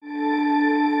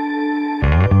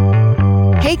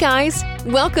Hey guys,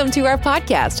 welcome to our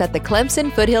podcast at the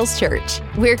Clemson Foothills Church.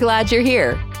 We're glad you're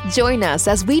here. Join us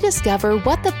as we discover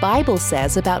what the Bible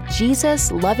says about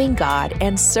Jesus loving God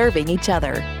and serving each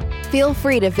other. Feel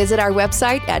free to visit our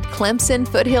website at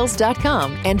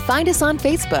clemsonfoothills.com and find us on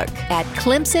Facebook at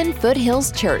Clemson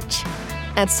Foothills Church.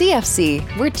 At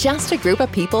CFC, we're just a group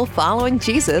of people following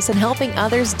Jesus and helping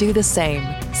others do the same.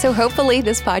 So hopefully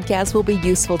this podcast will be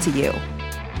useful to you.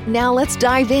 Now let's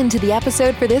dive into the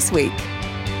episode for this week.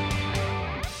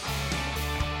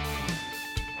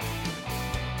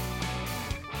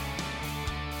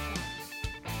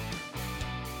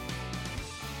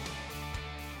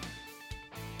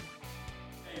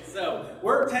 So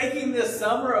we're taking this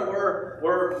summer and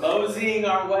we're moseying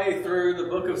our way through the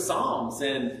book of Psalms.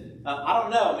 And I don't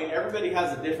know, everybody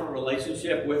has a different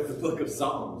relationship with the book of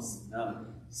Psalms.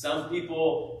 Some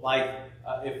people,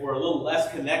 if we're a little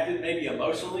less connected, maybe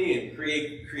emotionally and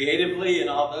creatively and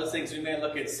all those things, we may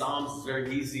look at Psalms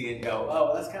very easy and go,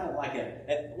 oh, that's kind of like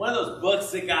one of those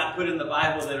books that God put in the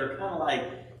Bible that are kind of like,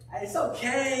 it's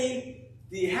okay.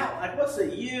 What's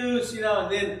the use,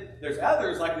 and then there's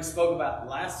others, like we spoke about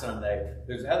last Sunday,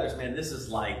 there's others, this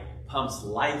is pumps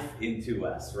life into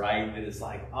us, right? That it's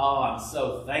I'm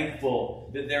so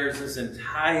thankful that there's this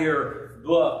entire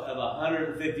book of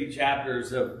 150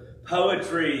 chapters of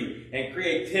poetry and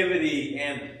creativity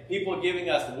and people giving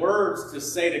us words to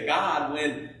say to God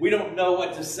when we don't know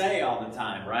what to say all the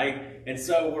time, right? And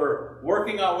so we're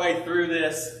working our way through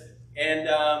this. And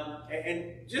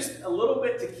just a little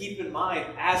bit to keep in mind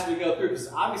as we go through, because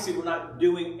obviously we're not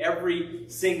doing every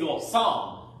single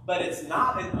psalm, but it's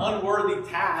not an unworthy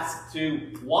task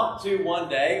to want to one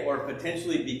day, or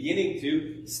potentially beginning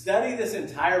to, study this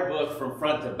entire book from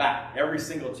front to back, every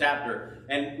single chapter.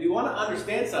 And we want to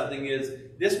understand something is,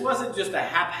 this wasn't just a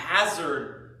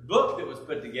haphazard book that was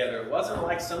put together. It wasn't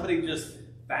like somebody just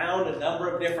found a number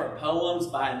of different poems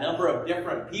by a number of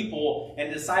different people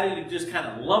and decided to just kind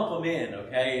of lump them in,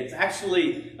 okay? It's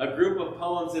actually a group of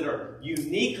poems that are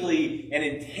uniquely and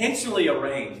intentionally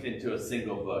arranged into a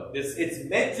single book. It's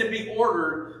meant to be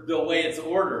ordered the way it's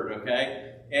ordered,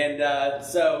 okay? And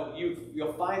so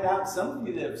you'll find out, some of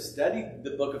you that have studied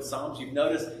the book of Psalms, you've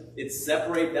noticed it's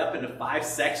separated up into 5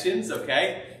 sections,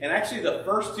 okay? And actually the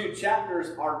first 2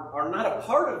 chapters are not a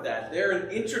part of that. They're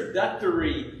an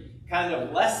introductory kind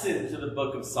of lesson to the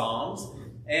book of Psalms.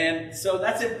 And so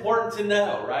that's important to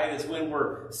know, right? Is when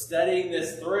we're studying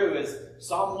this through, is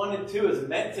Psalm 1 and 2 is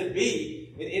meant to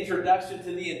be an introduction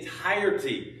to the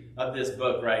entirety of this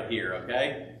book right here,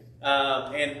 okay?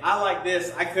 And I like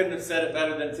this. I couldn't have said it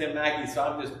better than Tim Mackey, so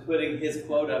I'm just putting his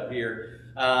quote up here.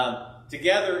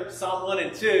 Together, Psalm 1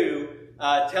 and 2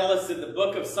 tell us that the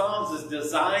book of Psalms is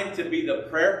designed to be the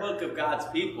prayer book of God's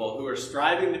people who are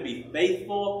striving to be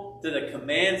faithful to the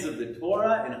commands of the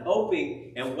Torah and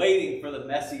hoping and waiting for the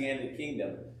Messianic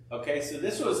kingdom. Okay, so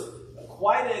this was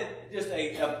quite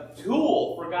a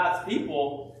tool for God's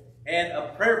people and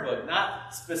a prayer book.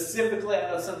 Not specifically,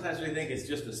 I know sometimes we think it's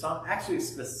just a song, actually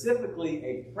specifically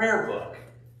a prayer book,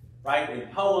 right? In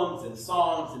poems and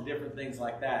songs and different things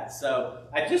like that. So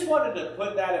I just wanted to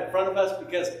put that in front of us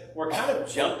because we're kind of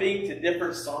jumping to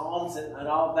different psalms and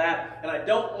all of that. And I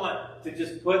don't want to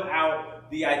just put out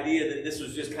the idea that this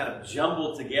was just kind of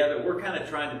jumbled together. We're kind of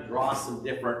trying to draw some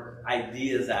different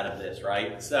ideas out of this,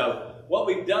 right? So what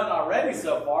we've done already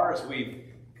so far is we've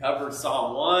covered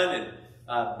Psalm 1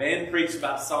 and Ben preached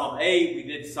about Psalm 8. We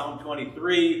did Psalm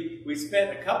 23. We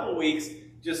spent a couple weeks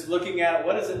just looking at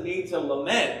what does it mean to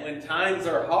lament when times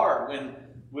are hard,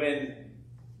 when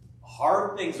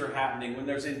hard things are happening, when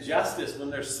there's injustice,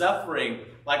 when there's suffering.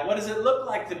 What does it look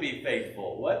like to be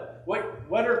faithful?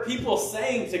 What are people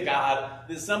saying to God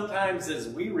that sometimes as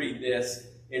we read this,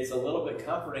 it's a little bit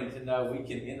comforting to know we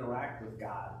can interact with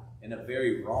God in a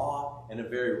very raw and a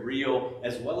very real,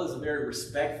 as well as a very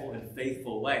respectful and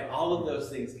faithful way. All of those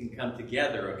things can come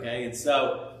together, okay? And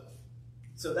so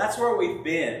that's where we've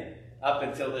been up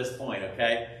until this point,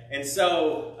 okay? And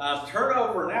so turn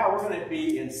over now, we're going to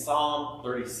be in Psalm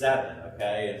 37,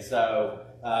 okay? And so,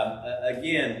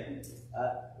 again,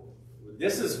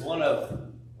 this is one of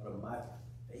my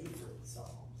favorite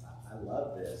Psalms. I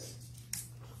love this.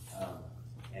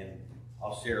 And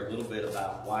I'll share a little bit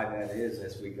about why that is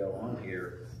as we go on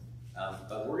here.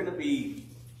 But we're going to be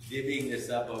divvying this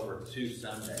up over 2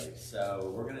 Sundays.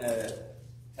 So we're going to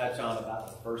touch on about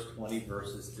the first 20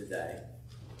 verses today.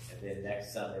 And then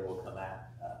next Sunday we'll come back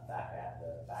at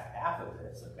the back half of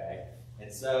this, okay?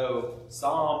 And so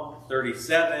Psalm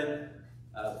 37,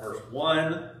 verse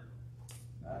 1,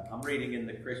 I'm reading in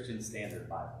the Christian Standard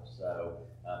Bible. So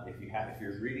if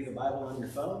you're reading a Bible on your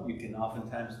phone, you can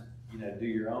oftentimes do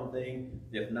your own thing.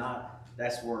 If not,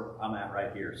 that's where I'm at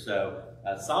right here. So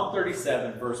Psalm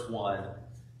 37, verse 1,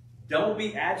 don't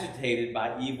be agitated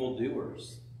by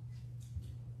evildoers.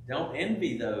 Don't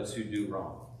envy those who do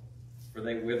wrong, for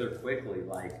they wither quickly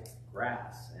like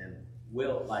grass and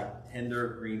wilt like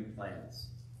tender green plants.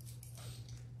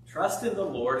 Trust in the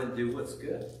Lord and do what's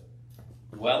good.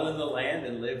 Dwell in the land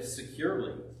and live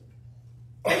securely.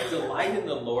 Take delight in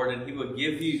the Lord, and he will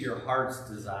give you your heart's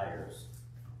desires.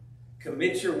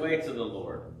 Commit your way to the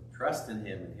Lord. Trust in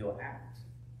him, and he'll act.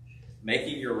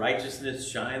 Making your righteousness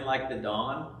shine like the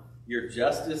dawn, your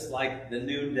justice like the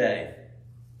noonday.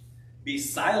 Be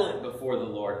silent before the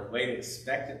Lord and wait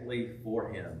expectantly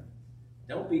for him.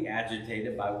 Don't be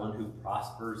agitated by one who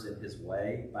prospers in his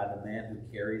way, by the man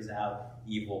who carries out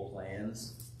evil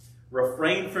plans.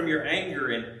 Refrain from your anger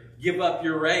and give up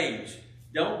your rage.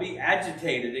 Don't be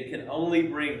agitated. It can only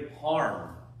bring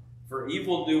harm. For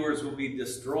evildoers will be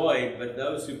destroyed, but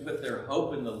those who put their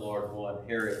hope in the Lord will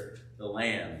inherit the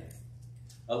land.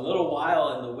 A little while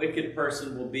and the wicked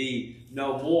person will be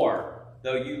no more.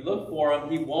 Though you look for him,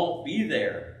 he won't be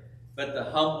there. But the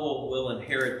humble will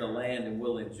inherit the land and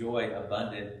will enjoy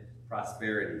abundant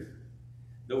prosperity.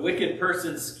 The wicked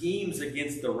person schemes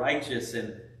against the righteous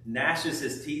and gnashes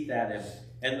his teeth at him.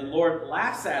 And the Lord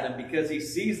laughs at him because he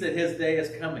sees that his day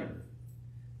is coming.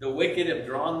 The wicked have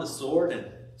drawn the sword and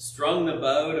strung the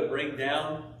bow to bring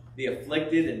down the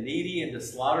afflicted and needy and to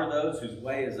slaughter those whose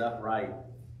way is upright.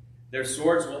 Their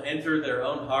swords will enter their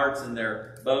own hearts and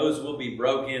their bows will be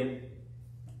broken.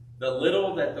 The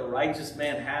little that the righteous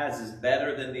man has is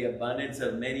better than the abundance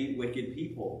of many wicked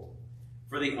people.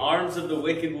 For the arms of the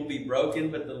wicked will be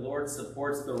broken, but the Lord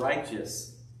supports the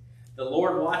righteous. The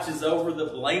Lord watches over the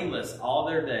blameless all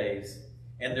their days,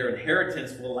 and their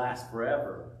inheritance will last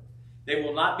forever. They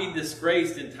will not be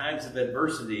disgraced in times of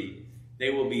adversity.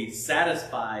 They will be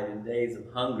satisfied in days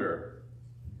of hunger.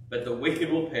 But the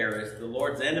wicked will perish. The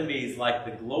Lord's enemies, like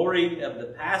the glory of the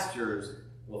pastures,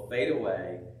 will fade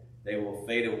away. They will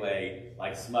fade away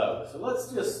like smoke. So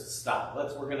let's just stop.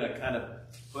 We're going to kind of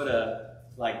put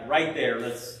right there.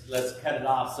 Let's cut it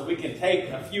off so we can take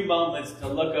a few moments to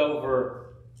look over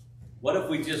what have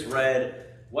we just read?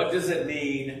 What does it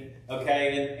mean?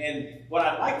 Okay, and what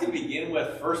I'd like to begin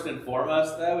with first and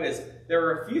foremost, though, is there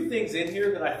are a few things in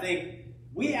here that I think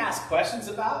we ask questions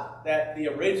about that the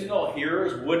original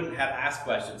hearers wouldn't have asked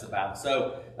questions about.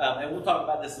 So, and we'll talk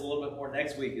about this a little bit more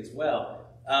next week as well.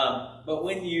 But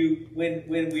when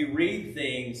we read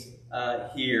things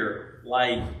here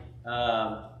like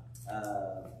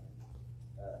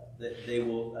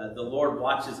the Lord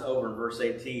watches over in verse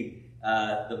 18.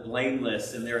 The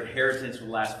blameless and their inheritance will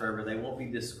last forever. They won't be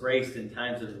disgraced in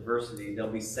times of adversity. They'll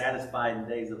be satisfied in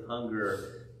days of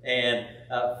hunger. And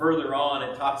further on,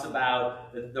 it talks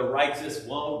about the righteous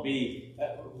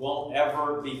won't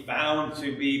ever be found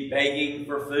to be begging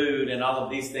for food and all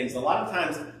of these things. A lot of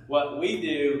times, what we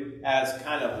do as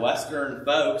kind of Western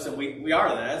folks, and we are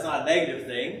that. That's not a negative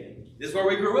thing. This is where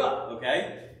we grew up,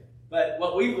 okay? But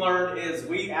what we've learned is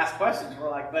we ask questions. We're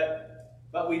like,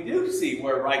 but we do see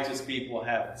where righteous people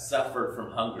have suffered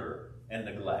from hunger and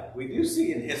neglect. We do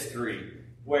see in history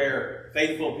where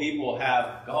faithful people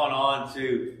have gone on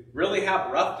to really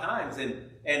have rough times.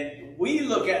 And we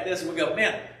look at this and we go,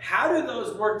 man, how do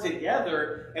those work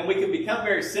together? And we can become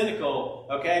very cynical,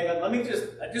 okay? But let me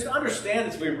just understand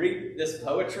as we read this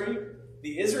poetry,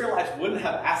 the Israelites wouldn't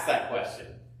have asked that question.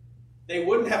 They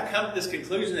wouldn't have come to this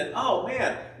conclusion that, oh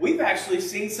man, we've actually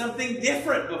seen something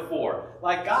different before.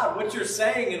 Like, God, what you're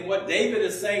saying and what David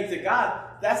is saying to God,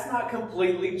 that's not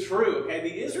completely true. Okay,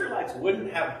 the Israelites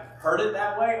wouldn't have heard it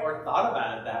that way or thought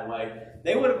about it that way.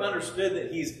 They would have understood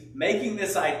that he's making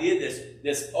this idea,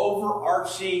 this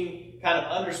overarching kind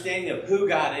of understanding of who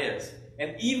God is.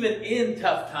 And even in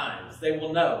tough times, they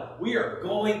will know we are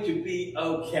going to be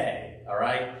okay. All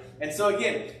right? And so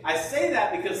again, I say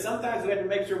that because sometimes we have to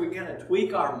make sure we kind of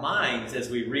tweak our minds as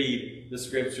we read the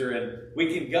scripture, and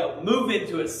we can move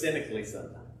into it cynically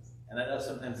sometimes. And I know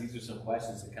sometimes these are some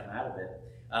questions that come out of it.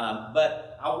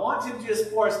 But I want to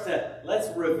just for us to, let's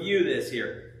review this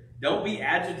here. Don't be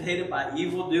agitated by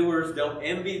evildoers. Don't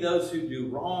envy those who do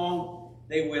wrong.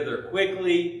 They wither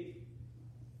quickly.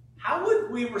 How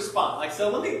would we respond? So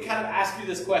let me kind of ask you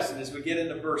this question as we get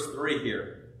into verse 3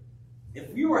 here.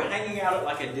 If you were hanging out at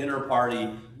like a dinner party,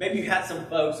 maybe you had some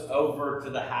folks over to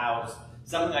the house,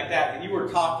 something like that, and you were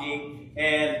talking,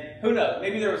 and who knows,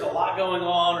 maybe there was a lot going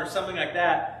on or something like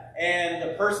that, and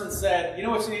the person said, you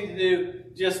know what you need to do?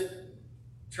 Just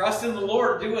trust in the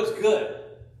Lord, do what's good.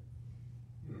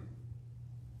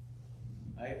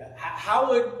 how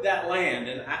would that land?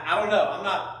 And I don't know.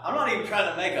 I'm not even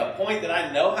trying to make a point that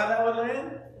I know how that would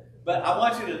land. But I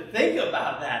want you to think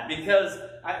about that, because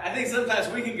I think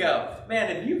sometimes we can go,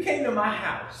 man, if you came to my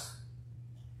house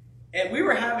and we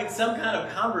were having some kind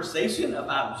of conversation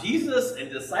about Jesus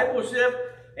and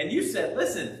discipleship, and you said,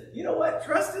 listen, you know what?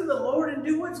 Trust in the Lord and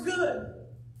do what's good.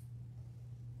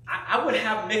 I would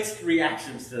have mixed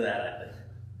reactions to that, I think.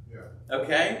 Yeah.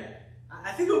 Okay?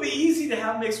 I think it would be easy to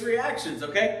have mixed reactions,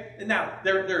 okay? And now,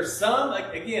 there's some,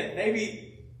 like, again,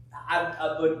 maybe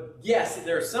I would guess that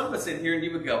there are some of us in here and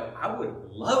you would go, I would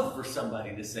love for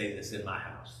somebody to say this in my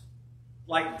house.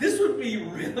 Like, this would be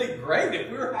really great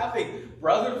if we were having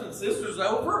brothers and sisters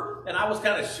over and I was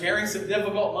kind of sharing some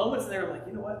difficult moments and they were like,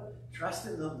 you know what? Trust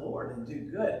in the Lord and do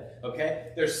good,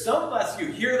 okay? There's some of us, you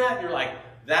hear that and you're like,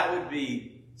 that would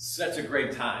be such a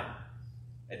great time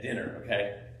at dinner,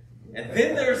 okay? And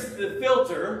then there's the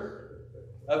filter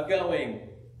of going,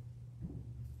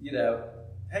 you know,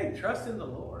 hey, trust in the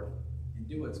Lord and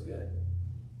do what's good.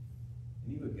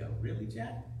 And you would go, really,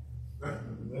 Jack?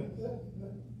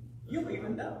 You don't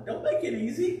even know. Don't make it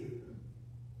easy.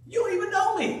 You don't even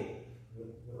know me.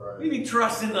 Right. You need to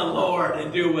trust in the Lord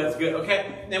and do what's good,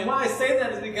 okay? And why I say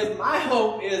that is because my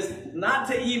hope is not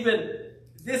to even,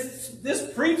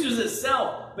 this preaches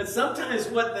itself, but sometimes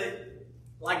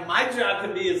like my job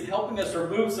can be is helping us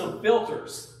remove some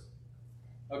filters.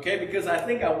 Okay, because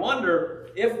I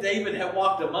wonder if David had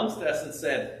walked amongst us and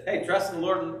said, hey, trust in the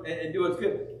Lord and do what's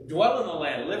good. Dwell in the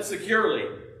land, live securely,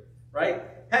 right?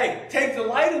 Hey, take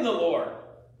delight in the Lord.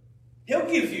 He'll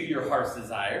give you your heart's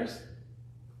desires.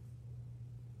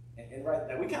 And right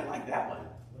there, we kind of like that one.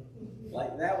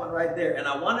 Like that one right there. And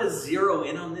I want to zero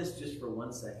in on this just for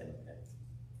 1 second, okay?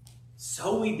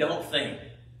 So we don't think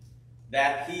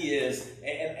that he is,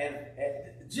 and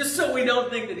just so we don't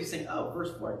think that he's saying, oh,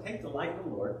 verse 4, take delight in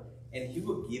the Lord, and he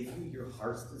will give you your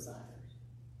heart's desires.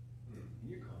 And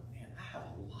you're going, man, I have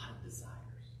a lot of desires.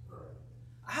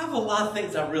 I have a lot of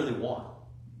things I really want.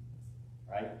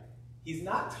 Right? He's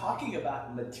not talking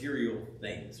about material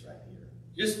things right here.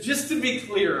 Just to be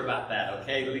clear about that,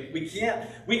 okay? We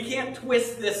can't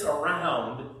twist this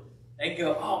around and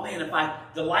go, oh man, if I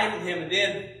delight in him, and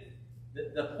then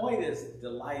the point is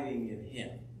delighting in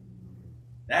him.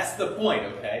 That's the point,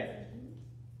 okay?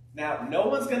 Now, no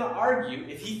one's going to argue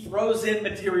if he throws in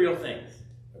material things,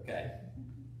 okay?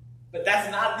 But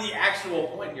that's not the actual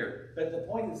point here. But the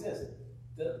point is this,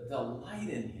 the delight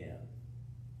in him,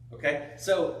 okay?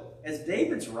 So, as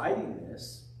David's writing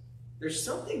this, there's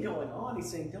something going on.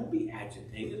 He's saying, don't be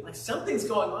agitated. Like something's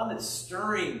going on that's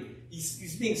stirring.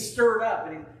 He's being stirred up.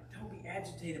 And don't be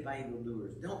agitated by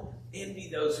evildoers. Don't envy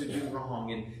those who do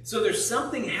wrong. And so there's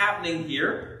something happening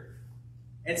here.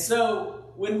 And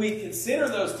so when we consider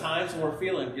those times when we're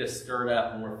feeling just stirred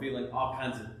up and we're feeling all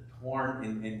kinds of torn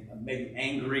and maybe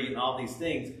angry and all these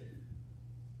things,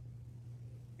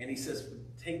 and he says,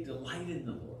 take delight in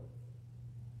the Lord.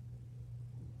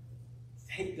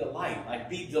 Take delight, like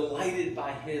be delighted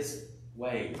by his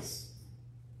ways.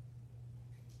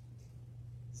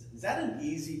 Is that an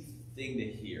easy thing to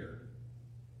hear?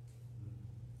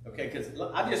 Okay, because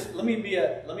let me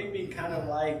be kind of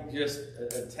like just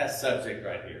a test subject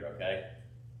right here. Okay,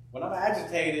 when I'm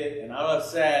agitated and I'm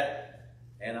upset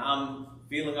and I'm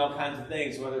feeling all kinds of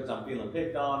things, whether it's I'm feeling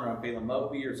picked on or I'm feeling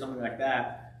mopey or something like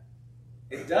that,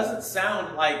 it doesn't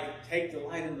sound like take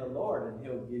delight in the Lord and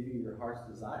he'll give you your heart's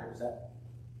desires.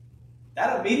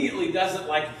 That immediately doesn't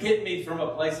like hit me from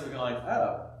a place of going,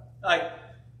 oh, like,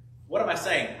 what am I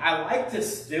saying? I like to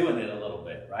stew in it a little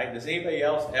bit, right? Does anybody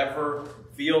else ever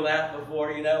feel that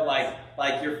before? You know,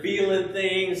 like you're feeling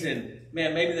things and,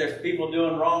 man, maybe there's people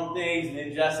doing wrong things and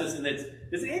injustice and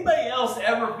does anybody else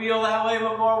ever feel that way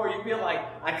before where you feel like,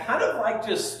 I kind of like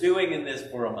just stewing in this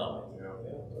for a moment?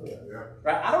 Yeah.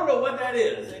 Right? I don't know what that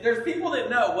is. There's people that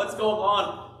know what's going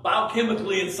on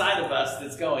biochemically inside of us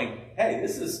that's going, hey,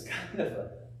 this is kind of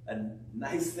a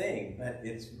nice thing, but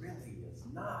it's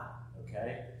not,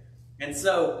 okay? And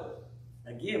so,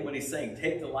 again, when he's saying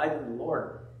take delight in the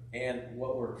Lord, and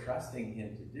what we're trusting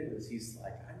him to do is he's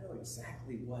like, I know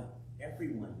exactly what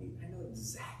everyone needs. I know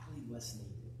exactly what's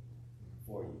needed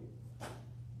for you.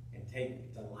 And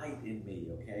take delight in me,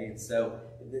 okay? And so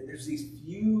there's these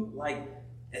few, like,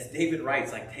 as David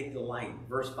writes, like, take delight.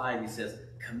 Verse 5, he says,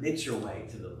 commit your way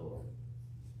to the Lord.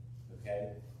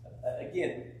 Okay?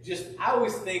 Again, I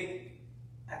always think,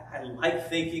 I like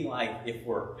thinking like if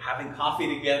we're having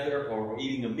coffee together or we're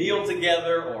eating a meal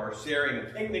together or sharing a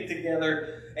picnic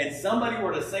together and somebody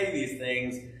were to say these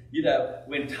things, you know,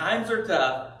 when times are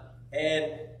tough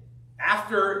and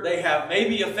after they have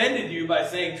maybe offended you by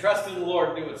saying trust in the Lord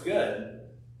and do what's good,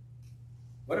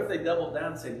 What if they doubled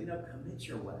down and said, commit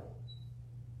your way?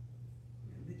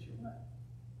 Commit your way.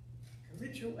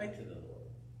 Commit your way to the Lord.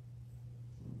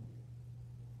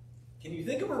 Can you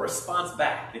think of a response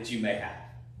back that you may have?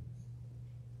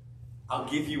 I'll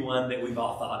give you one that we've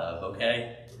all thought of,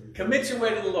 okay? Commit your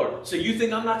way to the Lord. So you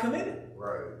think I'm not committed?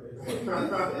 Right.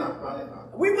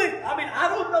 I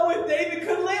don't know if David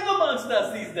could live amongst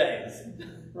us these days,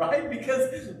 right?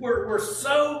 Because we're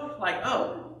so like,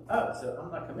 so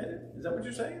I'm not committed. Is that what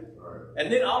you're saying? Right. And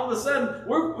then all of a sudden,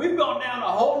 we've gone down a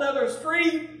whole nother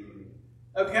street.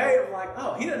 Okay, I'm like,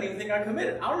 he doesn't even think I'm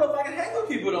committed. I don't know if I can hang with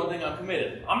people who don't think I'm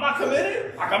committed. I'm not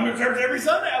committed. I come to church every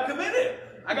Sunday. I'm committed.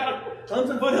 I got a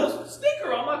Clemson Foothills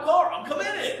sticker on my car. I'm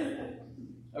committed.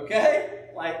 Okay?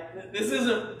 Like, this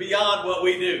isn't beyond what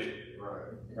we do.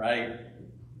 Right?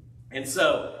 And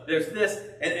so, there's this,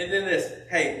 and then this,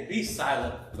 hey, be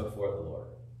silent before the Lord.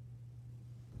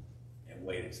 And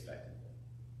wait expectantly.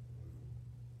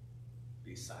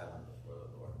 Be silent before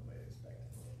the Lord and wait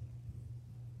expectantly.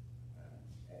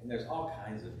 And there's all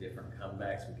kinds of different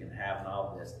comebacks we can have and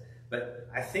all of this. But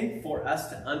I think for us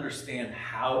to understand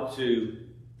how to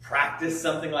practice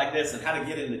something like this and how to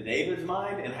get into David's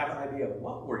mind and have an idea of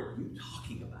what were you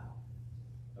talking about,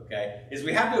 okay, is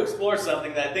we have to explore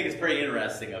something that I think is pretty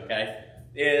interesting, okay,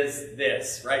 is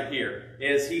this right here.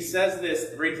 Is he says this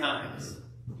 3 times.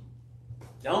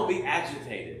 Don't be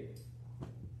agitated.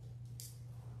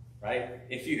 Right?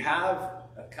 If you have,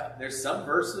 there's some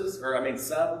verses,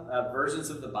 some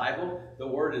versions of the Bible, the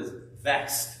word is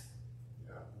vexed.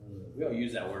 Yeah. We don't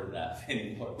use that word enough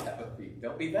anymore. That would be,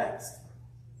 don't be vexed.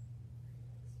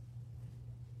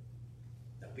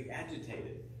 Don't be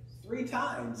agitated. 3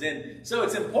 times. And so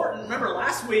it's important. Remember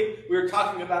last week we were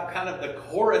talking about kind of the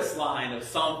chorus line of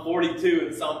Psalm 42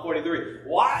 and Psalm 43.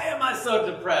 Why am I so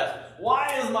depressed?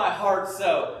 Why is my heart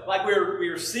so? Like we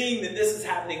were seeing that this is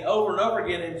happening over and over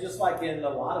again. And just like in a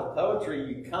lot of poetry,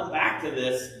 you come back to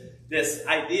this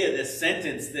idea, this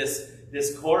sentence, this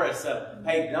chorus of,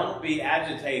 hey, don't be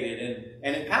agitated.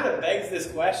 And it kind of begs this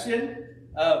question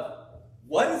of,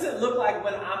 what does it look like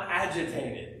when I'm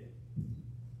agitated?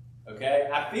 Okay,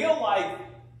 I feel like,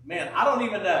 man, I don't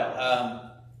even know.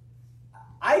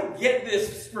 I get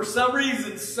this for some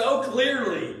reason so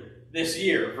clearly this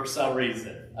year, for some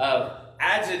reason, of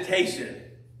agitation.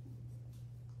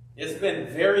 It's been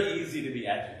very easy to be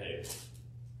agitated.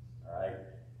 All right,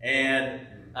 and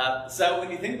so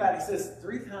when you think about it, he says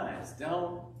 3 times,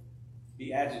 don't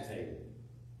be agitated.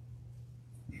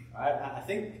 All right, I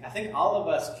think all of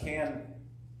us can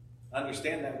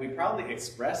understand that we probably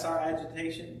express our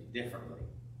agitation differently.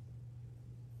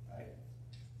 Right?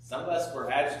 Some of us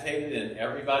were agitated and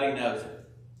everybody knows it.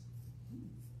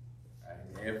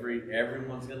 Right?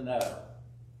 Everyone's going to know.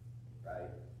 Right?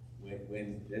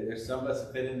 When there's some of us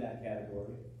that fit in that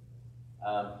category.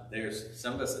 There's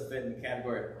some of us that fit in the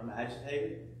category of I'm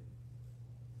agitated,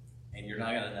 and you're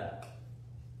not going to know.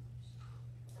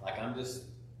 Like I'm just,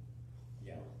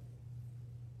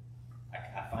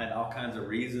 I find all kinds of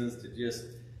reasons to just,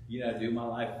 do my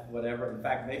life, whatever. In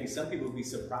fact, maybe some people would be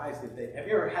surprised if have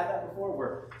you ever had that before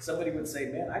where somebody would say,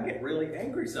 man, I get really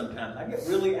angry sometimes. I get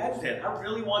really agitated. I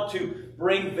really want to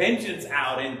bring vengeance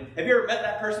out. And have you ever met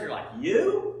that person? You're like,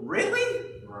 you?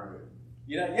 Really? Right.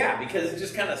 Yeah, because it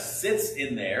just kind of sits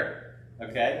in there.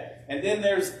 Okay. And then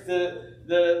there's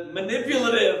the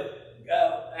manipulative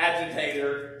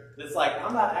agitator that's like,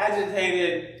 I'm not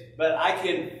agitated, but I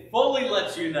can fully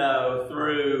let you know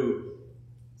through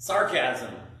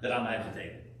sarcasm that I'm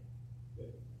agitated.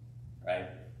 Right?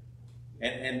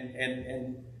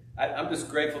 And I'm just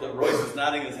grateful that Royce is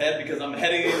nodding his head because I'm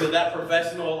heading into that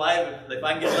professional life. If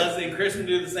I can get Leslie and Christian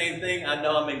to do the same thing, I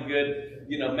know I'm in good,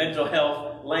 mental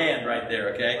health land right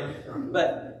there, okay?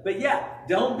 But yeah,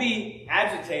 don't be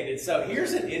agitated. So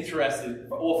here's an interesting,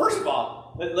 well, first of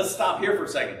all, let's stop here for a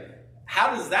second.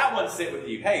 How does that one sit with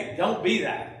you? Hey, don't be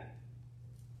that.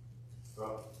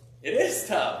 It is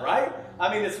tough, right?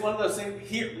 It's one of those things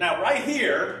here. Now, right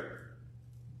here,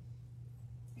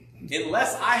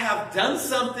 unless I have done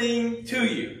something to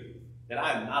you that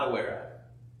I'm not aware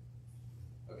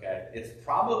of, okay, it's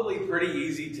probably pretty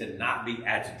easy to not be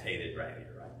agitated right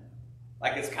here, right now.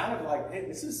 Like, it's kind of like, hey,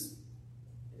 we're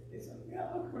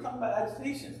talking about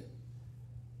agitation.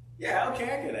 Yeah, okay,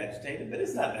 I get agitated, but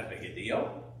it's not that big a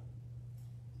deal.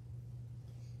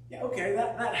 Yeah, okay,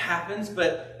 that happens,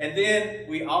 and then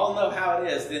we all know how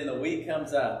it is. Then the week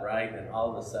comes up, right? And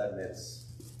all of a sudden it's,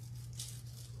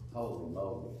 holy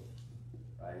moly,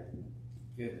 right?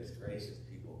 Goodness gracious,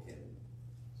 people can,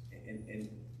 and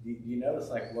you notice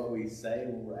like what we say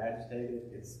when we're agitated,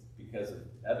 it's because of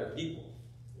other people.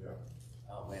 Yeah.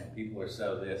 Oh man, people are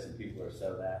so this and people are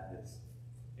so that.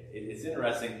 it's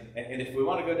interesting. And if we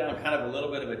want to go down kind of a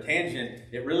little bit of a tangent,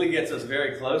 it really gets us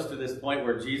very close to this point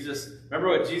where Jesus, remember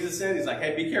what Jesus said? He's like,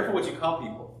 hey, be careful what you call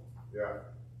people. Yeah.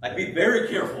 Like, be very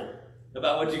careful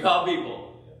about what you call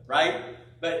people, right?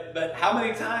 But how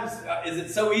many times is it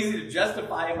so easy to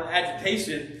justify in my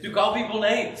agitation to call people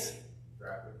names?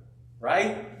 Traffic.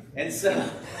 Right? And so,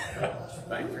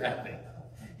 right, traffic.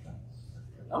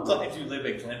 I'm glad you live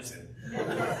in Clemson.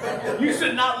 You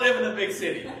should not live in a big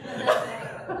city.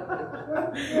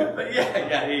 But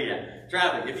yeah.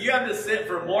 Traffic. If you have to sit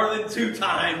for more than 2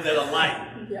 times at a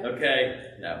light,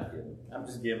 okay? No, I'm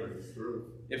just giving it.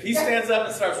 If he stands up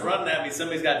and starts running at me,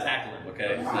 somebody's got to tackle him,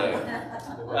 okay?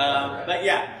 So, but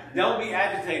yeah, don't be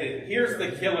agitated. Here's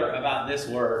the killer about this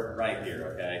word right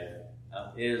here, okay?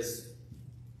 Is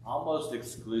almost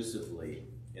exclusively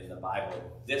in the Bible,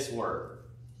 this word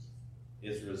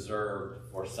is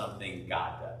reserved for something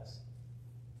God does.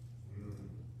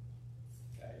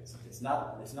 Okay? It's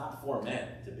not for men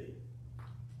to be.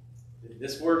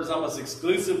 This word is almost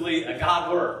exclusively a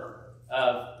God word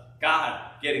of God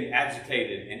getting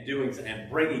agitated and doing and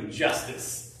bringing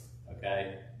justice.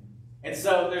 Okay, and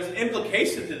so there's an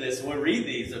implication to this when we read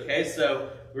these. Okay,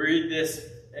 so we read this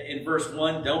in verse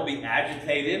 1. Don't be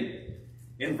agitated.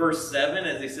 In verse 7,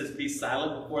 as he says, be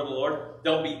silent before the Lord.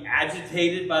 Don't be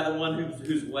agitated by the one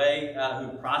who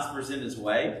prospers in his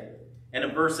way. And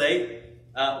in verse 8,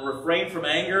 refrain from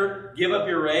anger. Give up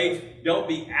your rage. Don't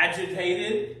be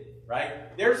agitated.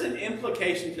 Right? There's an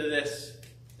implication to this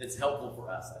that's helpful for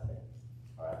us, I think.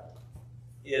 All right.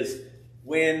 Is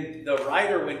when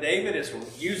David is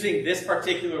using this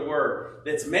particular word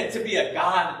that's meant to be a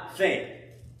God thing,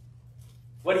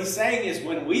 what he's saying is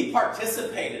when we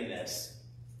participate in this,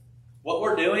 what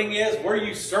we're doing is we're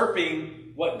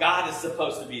usurping what God is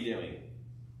supposed to be doing.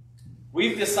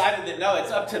 We've decided that, no,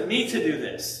 it's up to me to do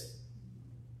this.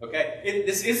 Okay?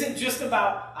 This isn't just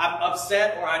about I'm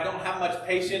upset or I don't have much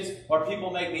patience or people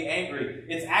make me angry.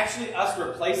 It's actually us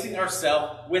replacing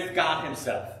ourselves with God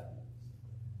himself.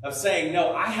 Of saying,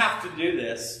 no, I have to do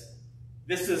this.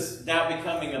 This is now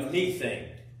becoming a me thing.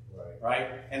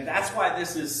 Right? And that's why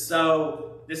this is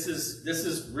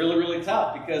really, really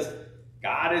tough, because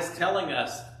God is telling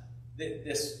us that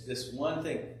this one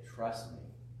thing, trust me.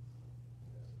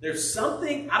 There's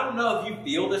something, I don't know if you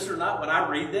feel this or not when I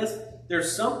read this,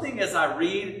 there's something as I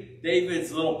read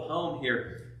David's little poem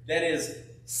here that is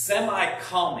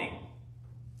semi-calming.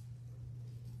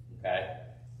 Okay?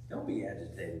 Don't be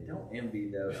agitated. Don't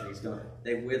envy those.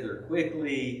 They wither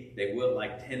quickly. They wilt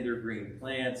like tender green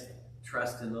plants.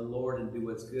 Trust in the Lord and do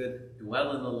what's good.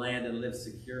 Dwell in the land and live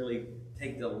securely.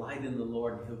 Take delight in the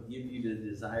Lord, and he'll give you the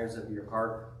desires of your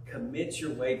heart. Commit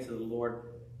your way to the Lord.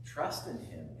 Trust in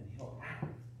him, and he'll act.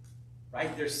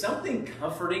 Right? There's something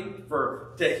comforting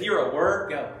to hear a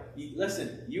word go,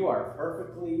 listen, you are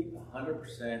perfectly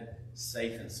 100%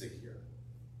 safe and secure,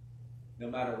 no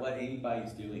matter what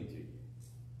anybody's doing to you.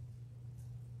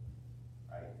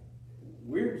 Right?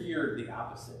 We're geared the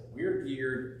opposite. We're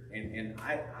geared, and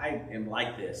I am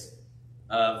like this,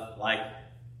 of like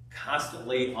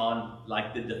constantly on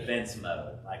like the defense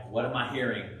mode. Like, what am I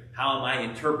hearing? How am I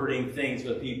interpreting things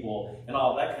with people and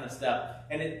all that kind of stuff?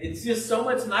 And it's just so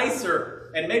much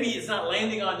nicer. And maybe it's not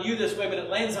landing on you this way, but it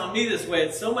lands on me this way.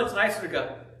 It's so much nicer to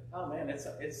go, oh man, it's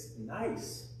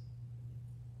nice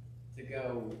to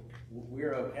go,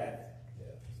 we're okay. Yeah.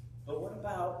 But what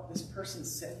about this person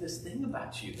said this thing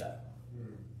about you though?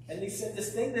 And they said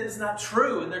this thing that is not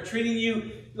true, and they're treating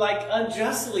you like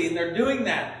unjustly, and they're doing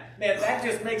that. Man, that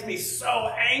just makes me so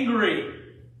angry.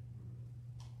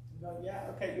 You go, yeah,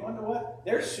 okay, you want to know what?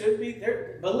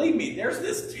 Believe me, there's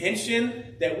this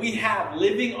tension that we have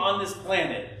living on this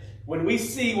planet when we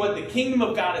see what the kingdom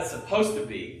of God is supposed to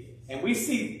be, and we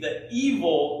see the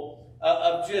evil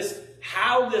of just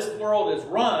how this world is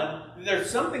run. There's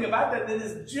something about that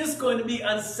is just going to be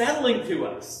unsettling to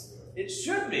us. It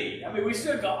should be. I mean, we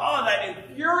should go, oh, that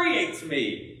infuriates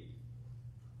me.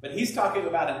 But he's talking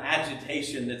about an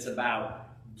agitation that's about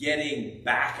getting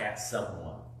back at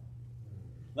someone.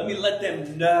 Let me let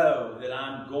them know that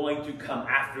I'm going to come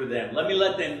after them. Let me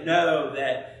let them know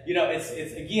that,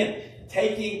 it's again,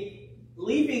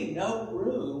 leaving no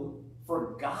room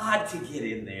for God to get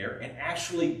in there and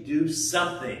actually do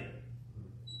something.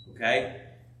 Okay?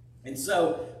 And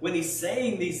so when he's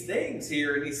saying these things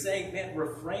here, and he's saying, man,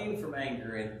 refrain from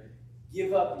anger and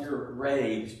give up your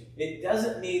rage, it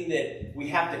doesn't mean that we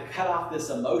have to cut off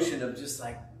this emotion of just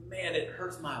like, man, it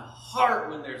hurts my heart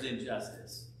when there's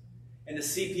injustice. And to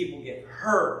see people get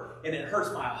hurt, and it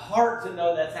hurts my heart to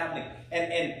know that's happening.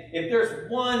 And if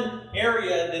there's one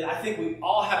area that I think we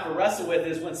all have to wrestle with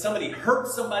is when somebody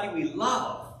hurts somebody we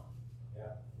love.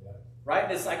 Yeah. right?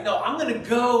 And it's like, no, I'm going to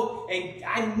go and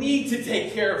I need to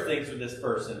take care of things with this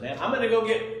person, man. I'm going to go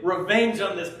get revenge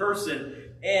on this person.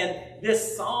 And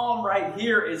this psalm right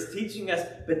here is teaching us,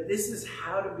 but this is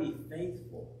how to be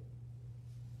faithful.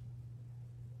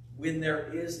 When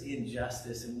there is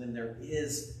injustice and when there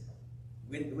is,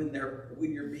 when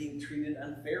you're being treated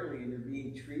unfairly and you're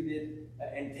being treated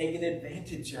and taken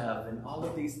advantage of and all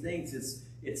of these things,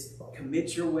 it's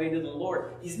commit your way to the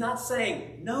Lord. He's not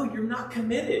saying, no, you're not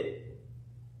committed.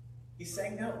 He's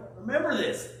saying, no, remember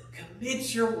this.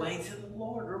 Commit your way to the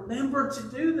Lord. Remember to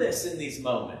do this in these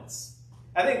moments.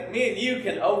 I think me and you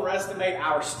can overestimate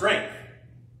our strength.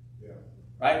 Yeah.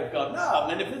 Right? We're going, no,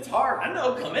 man, if it's hard, I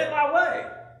know, commit my way.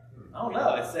 I don't know.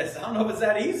 I don't know if it's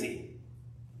that easy.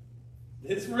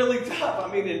 It's really tough.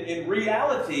 I mean, in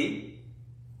reality,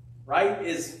 right,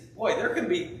 there can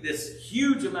be this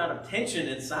huge amount of tension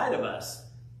inside of us,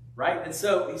 right? And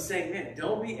so he's saying, man,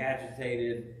 don't be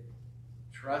agitated.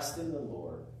 Trust in the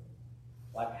Lord.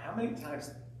 Like, how many times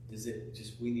is it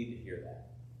just we need to hear that?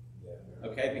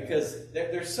 Okay, because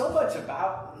there's so much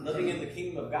about living in the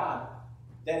kingdom of God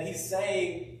that he's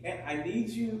saying, man, I need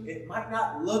you. It might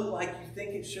not look like you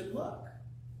think it should look,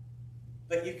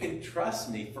 but you can trust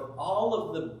me for all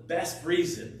of the best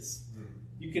reasons.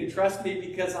 You can trust me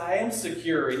because I am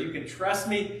secure, and you can trust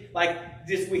me. Like,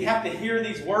 we have to hear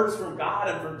these words from God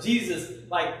and from Jesus.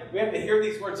 Like, we have to hear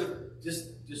these words of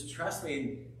just trust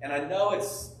me. And I know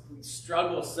we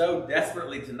struggle so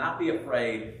desperately to not be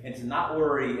afraid and to not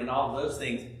worry and all of those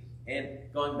things. And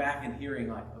going back and hearing,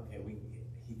 like, okay,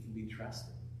 he can be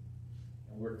trusted.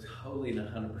 And we're totally and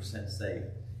 100% safe.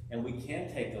 And we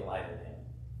can take delight in him.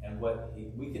 And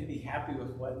we can be happy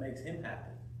with what makes him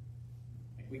happy.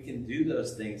 Like, we can do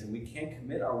those things, and we can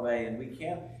commit our way, and we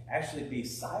can actually be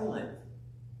silent.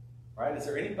 Right? Is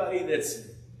there anybody that's,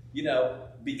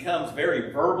 becomes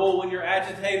very verbal when you're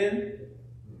agitated?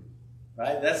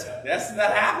 Right?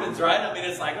 That happens, right? I mean,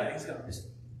 it's like, oh, he's going to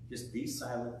just be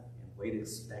silent and wait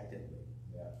expectantly.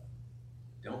 Yeah.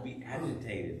 Don't be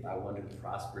agitated by one who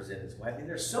prospers in his way. I mean,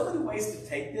 there's so many ways to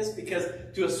take this, because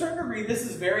to a certain degree, this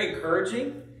is very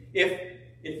encouraging. If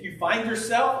you find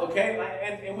yourself,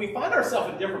 okay, and we find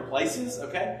ourselves in different places,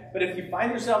 okay, but if you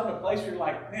find yourself in a place where you're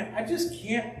like, man, I just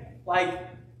can't, like,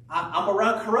 I'm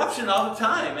around corruption all the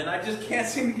time, and I just can't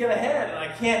seem to get ahead, and I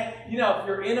can't, if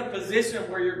you're in a position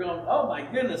where you're going, oh my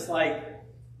goodness, like,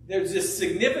 there's this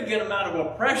significant amount of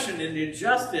oppression and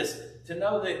injustice, to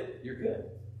know that you're good.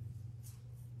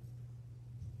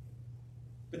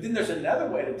 But then there's another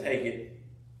way to take it,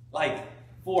 like,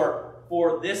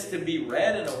 for this to be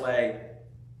read in a way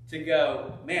to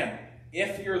go, man,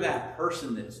 if you're that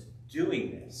person that's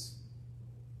doing this,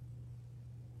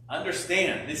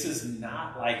 understand, this is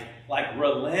not like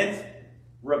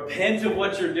repent of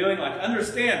what you're doing. Like,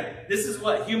 understand, this is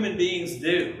what human beings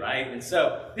do, right? And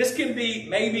so this can be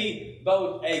maybe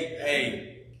both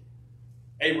a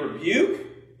rebuke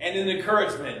and an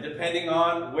encouragement, depending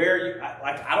on where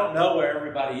I don't know where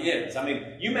everybody is. I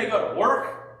mean, you may go to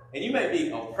work and you may be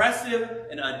oppressive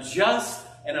and unjust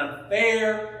and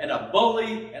unfair and a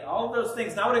bully and all of those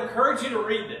things. And I would encourage you to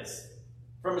read this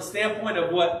from a standpoint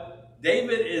of what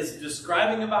David is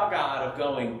describing about God, of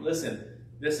going,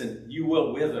 listen, you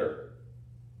will wither.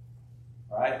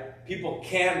 All right? People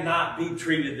cannot be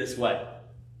treated this way.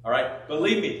 All right?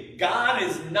 Believe me, God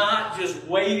is not just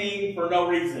waiting for no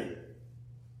reason.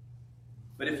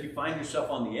 But if you find yourself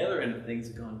on the other end of things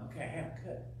going, okay, I'm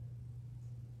good,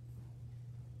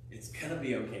 it's going to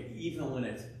be okay, even when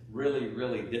it's really,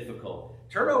 really difficult.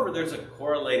 Turn over, there's a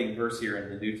correlating verse here in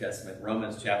the New Testament,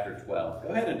 Romans chapter 12. Go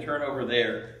ahead and turn over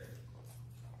there.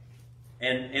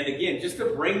 And again, just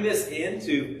to bring this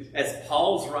into, as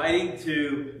Paul's writing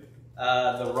to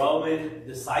the Roman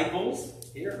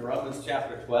disciples, here in Romans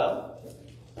chapter 12.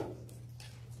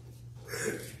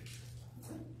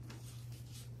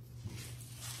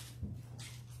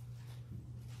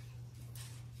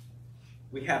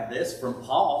 We have this from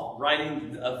Paul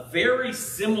writing a very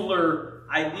similar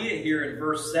idea here in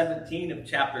verse 17 of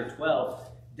chapter 12.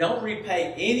 Don't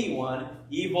repay anyone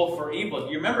evil for evil.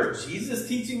 Do you remember Jesus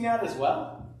teaching that as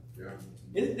well? Yeah.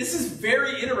 This is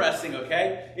very interesting,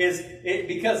 okay?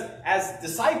 Because as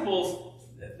disciples,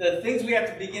 the things we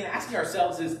have to begin asking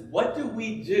ourselves is, what do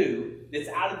we do that's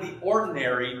out of the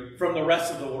ordinary from the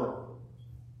rest of the world?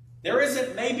 There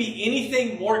isn't maybe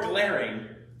anything more glaring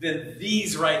than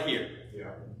these right here.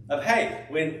 Of, hey,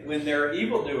 when there are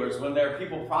evildoers, when there are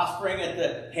people prospering at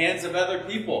the hands of other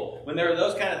people, when there are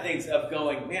those kind of things of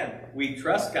going, man, we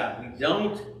trust God. We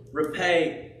don't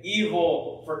repay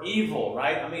evil for evil,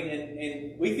 right? I mean,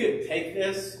 and we could take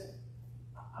this.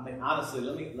 I mean, honestly,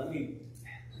 let me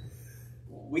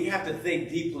we have to think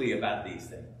deeply about these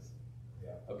things.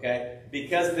 Okay?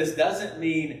 Because this doesn't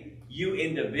mean you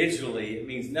individually. It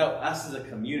means, no, us as a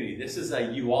community. This is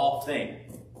a you all thing.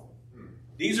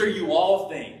 These are you all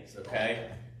things, okay?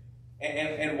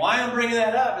 And why I'm bringing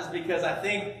that up is because I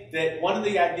think that one of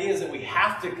the ideas that we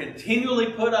have to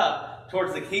continually put up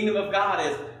towards the kingdom of God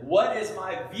is, what is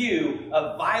my view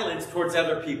of violence towards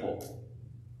other people?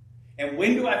 And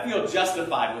when do I feel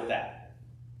justified with that?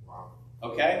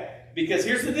 Okay? Because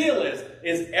here's the deal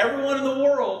is everyone in the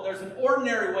world, there's an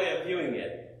ordinary way of viewing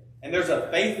it. And there's a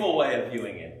faithful way of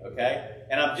viewing it. Okay?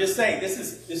 And I'm just saying, this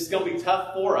is going to be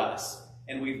tough for us.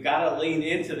 And we've got to lean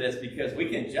into this because we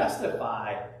can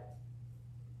justify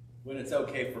when it's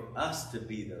okay for us to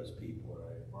be those people.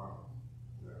 Right. Wow.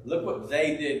 Yeah. Look what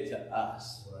they did to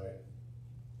us. Right.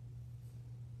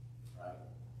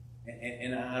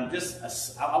 And I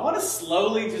want to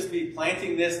slowly just be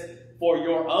planting this for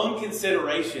your own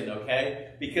consideration, okay?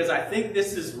 Because I think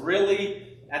this is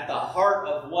really at the heart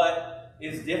of what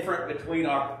is different between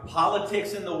our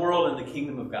politics in the world and the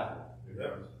kingdom of God.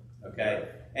 Okay?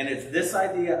 And it's this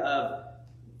idea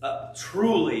of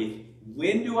truly,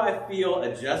 when do I feel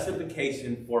a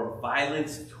justification for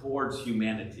violence towards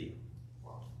humanity?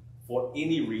 For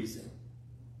any reason.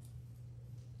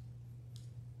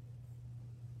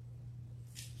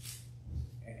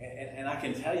 And I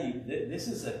can tell you, this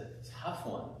is a tough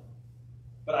one.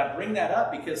 But I bring that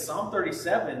up because Psalm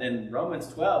 37 and Romans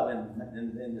 12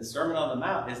 and the Sermon on the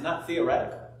Mount is not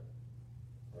theoretical.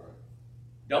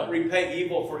 Don't repay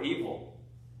evil for evil.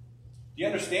 Do you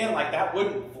understand? Like, that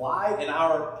wouldn't fly in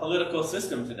our political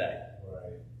system today.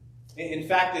 Right. In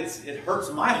fact, it hurts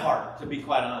my heart, to be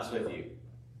quite honest with you,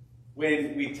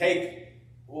 when we take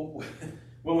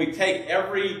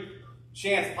every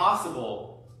chance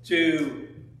possible to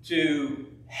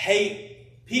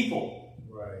hate people.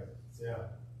 Right. Yeah.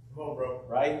 Come on, bro.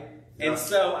 Right? Yeah. And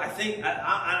so I think,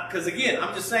 because again,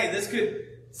 I'm just saying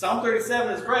Psalm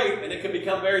 37 is great, and it could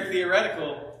become very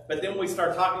theoretical. But then we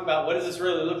start talking about what does this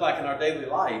really look like in our daily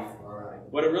life. Right.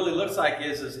 What it really looks like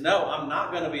is no, I'm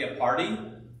not going to be a party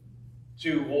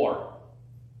to war.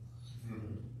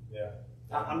 Mm-hmm. Yeah.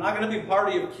 I'm not going to be a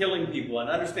party of killing people. And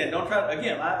understand, don't try to,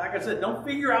 again, like I said, don't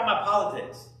figure out my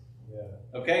politics. Yeah.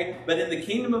 Okay? But in the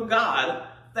kingdom of God,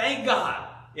 thank God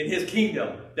in his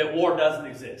kingdom that war doesn't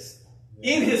exist.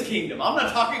 Yeah. In his kingdom. I'm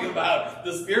not talking about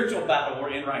the spiritual battle we're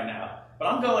in right now. But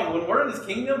I'm going, when we're in his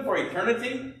kingdom for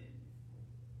eternity,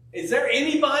 is there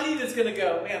anybody that's going to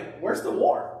go, man, where's the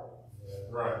war? Yeah.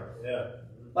 Right. Yeah.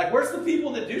 Like, where's the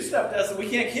people that do stuff to us that we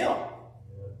can't kill?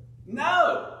 Yeah.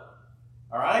 No.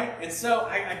 All right? And so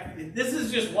this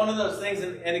is just one of those things.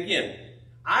 And again,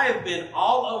 I have been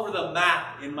all over the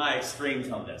map in my extremes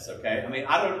on this, okay? I mean,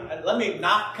 let me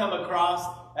not come across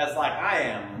as like I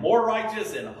am more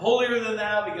righteous and holier than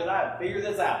thou because I have figured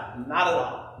this out. Not at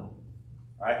all.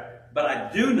 All right? But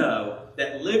I do know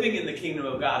that living in the kingdom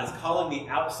of God is calling me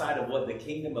outside of what the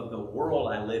kingdom of the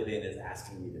world I live in is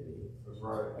asking me to be. That's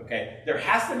right. Okay? There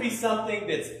has to be something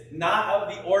that's not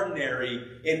of the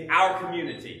ordinary in our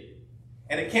community.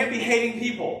 And it can't be hating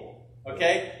people.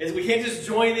 Okay? We can't just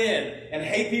join in and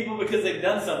hate people because they've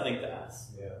done something to us.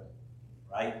 Yeah.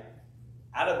 Right?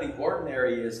 Out of the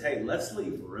ordinary is, hey, let's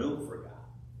leave room for God.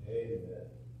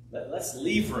 Amen. Let's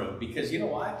leave room because you know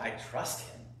why? I trust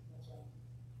him.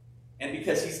 And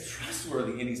because he's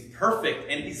trustworthy and he's perfect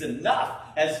and he's enough,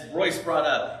 as Royce brought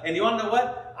up. And you want to know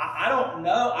what? I don't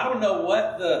know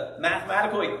what the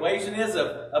mathematical equation is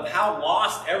of how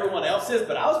lost everyone else is,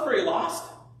 but I was pretty lost.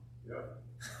 Yep.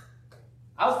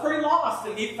 I was pretty lost,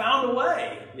 and he found a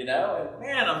way, you know. And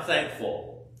man, I'm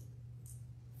thankful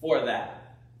for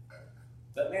that.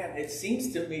 But man, it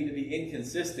seems to me to be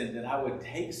inconsistent that I would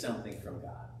take something from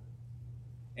God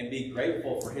and be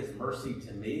grateful for his mercy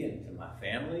to me and to my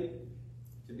family,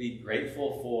 to be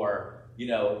grateful for, you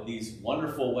know, these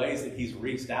wonderful ways that he's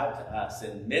reached out to us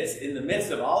in the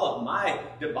midst of all of my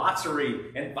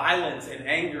debauchery and violence and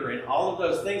anger and all of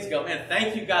those things. Go, man,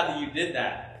 thank you, God, that you did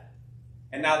that.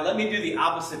 And now let me do the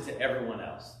opposite to everyone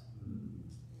else.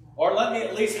 Or let me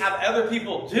at least have other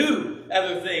people do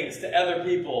other things to other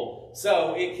people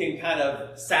so it can kind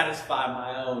of satisfy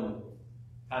my own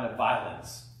kind of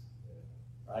violence.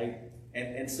 Right?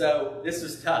 And so this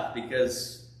is tough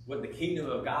because what the kingdom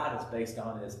of God is based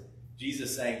on is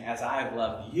Jesus saying, as I have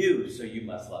loved you, so you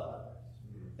must love others.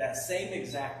 That same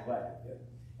exact way.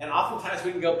 And oftentimes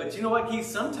we can go, but you know what, Keith?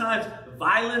 Sometimes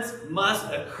violence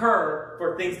must occur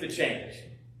for things to change.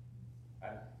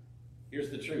 Right? Here's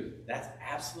the truth. That's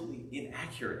absolutely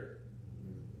inaccurate.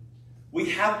 We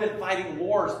have been fighting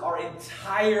wars our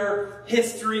entire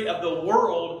history of the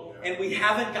world, and we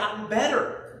haven't gotten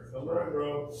better. Come on,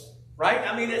 bro. Right?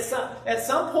 I mean, at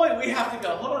some point we have to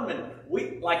go, hold on a minute.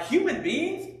 We, like human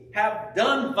beings, have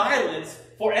done violence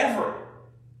forever.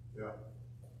 Yeah.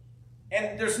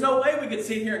 And there's no way we could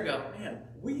sit here and go, man,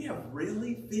 we have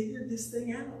really figured this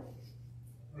thing out.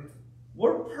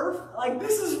 We're perfect. Like,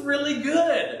 this is really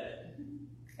good.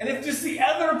 And if just the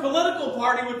other political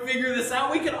party would figure this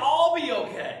out, we could all be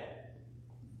okay.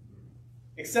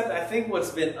 Except I think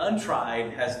what's been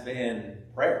untried has been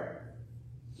prayer.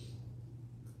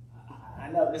 I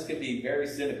know this could be very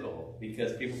cynical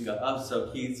because people can go, oh,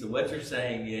 so Keith, so what you're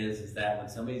saying is that when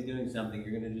somebody's doing something,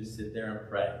 you're going to just sit there and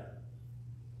pray.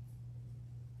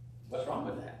 What's wrong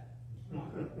with that?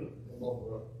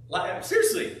 Like,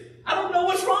 seriously, I don't know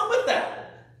what's wrong with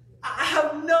that. I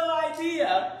have no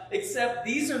idea, except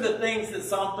these are the things that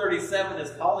Psalm 37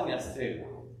 is calling us to.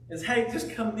 Is, hey,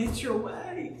 just commit your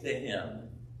way to Him.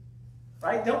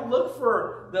 Right? Don't look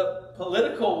for the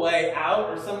political way out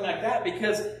or something like that,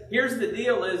 because here's the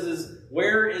deal is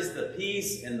where is the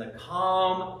peace and the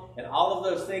calm and all of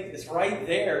those things? It's right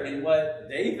there in what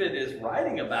David is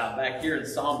writing about back here in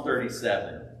Psalm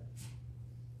 37.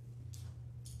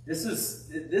 This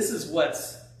is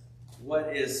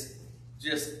what is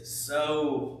just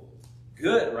so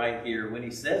good right here when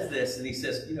he says this, and he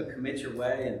says, commit your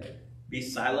way and be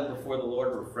silent before the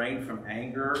Lord, refrain from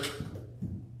anger.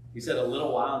 He said, a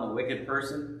little while and the wicked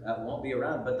person won't be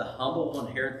around, but the humble will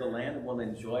inherit the land and will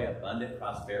enjoy abundant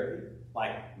prosperity.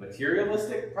 Like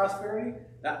materialistic prosperity.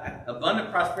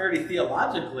 Abundant prosperity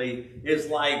theologically is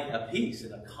like a peace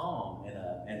and a calm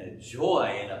and a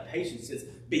joy and a patience. It's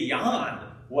beyond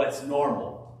what's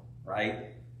normal,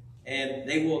 right? And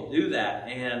they will do that.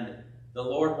 And the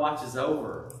Lord watches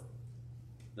over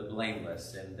the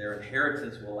blameless, and their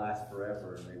inheritance will last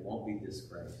forever, and they won't be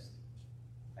disgraced.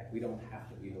 Like, we don't have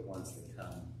to be the ones that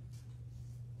come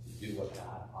to do what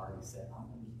God already said. I'm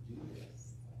going to do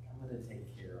this. Like, I'm going to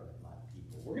take care of my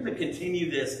people. We're going to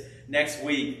continue this next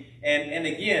week. And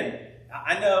again,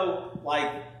 I know,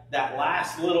 like, that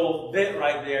last little bit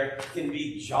right there can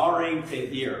be jarring to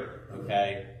hear,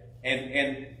 okay?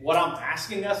 And what I'm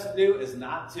asking us to do is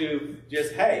not to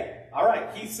just, hey, all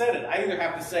right, Keith said it. I either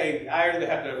have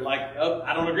to like, oh,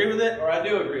 I don't agree with it, or I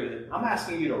do agree with it. I'm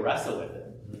asking you to wrestle with it.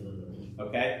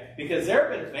 Okay? Because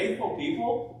there have been faithful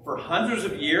people for hundreds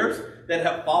of years that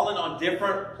have fallen on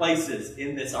different places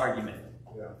in this argument.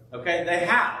 Yeah. Okay? They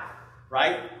have.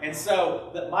 Right? And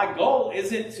so my goal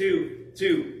isn't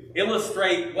to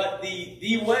illustrate what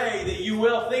the way that you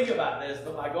will think about this,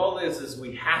 but my goal is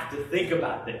we have to think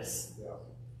about this. Yeah.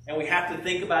 And we have to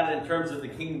think about it in terms of the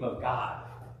kingdom of God.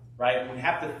 Right? We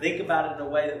have to think about it in a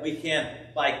way that we can,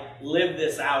 like, live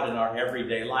this out in our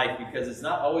everyday life, because it's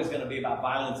not always going to be about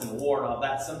violence and war and all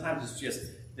that. Sometimes it's just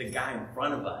the guy in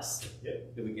front of us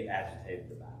that we get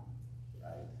agitated about.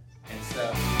 Right? And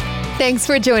so... Thanks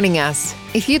for joining us.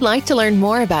 If you'd like to learn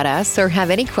more about us or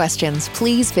have any questions,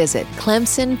 please visit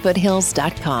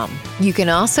ClemsonFoothills.com. You can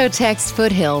also text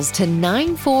Foothills to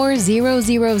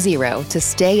 94000 to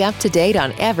stay up to date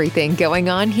on everything going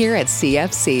on here at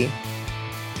CFC.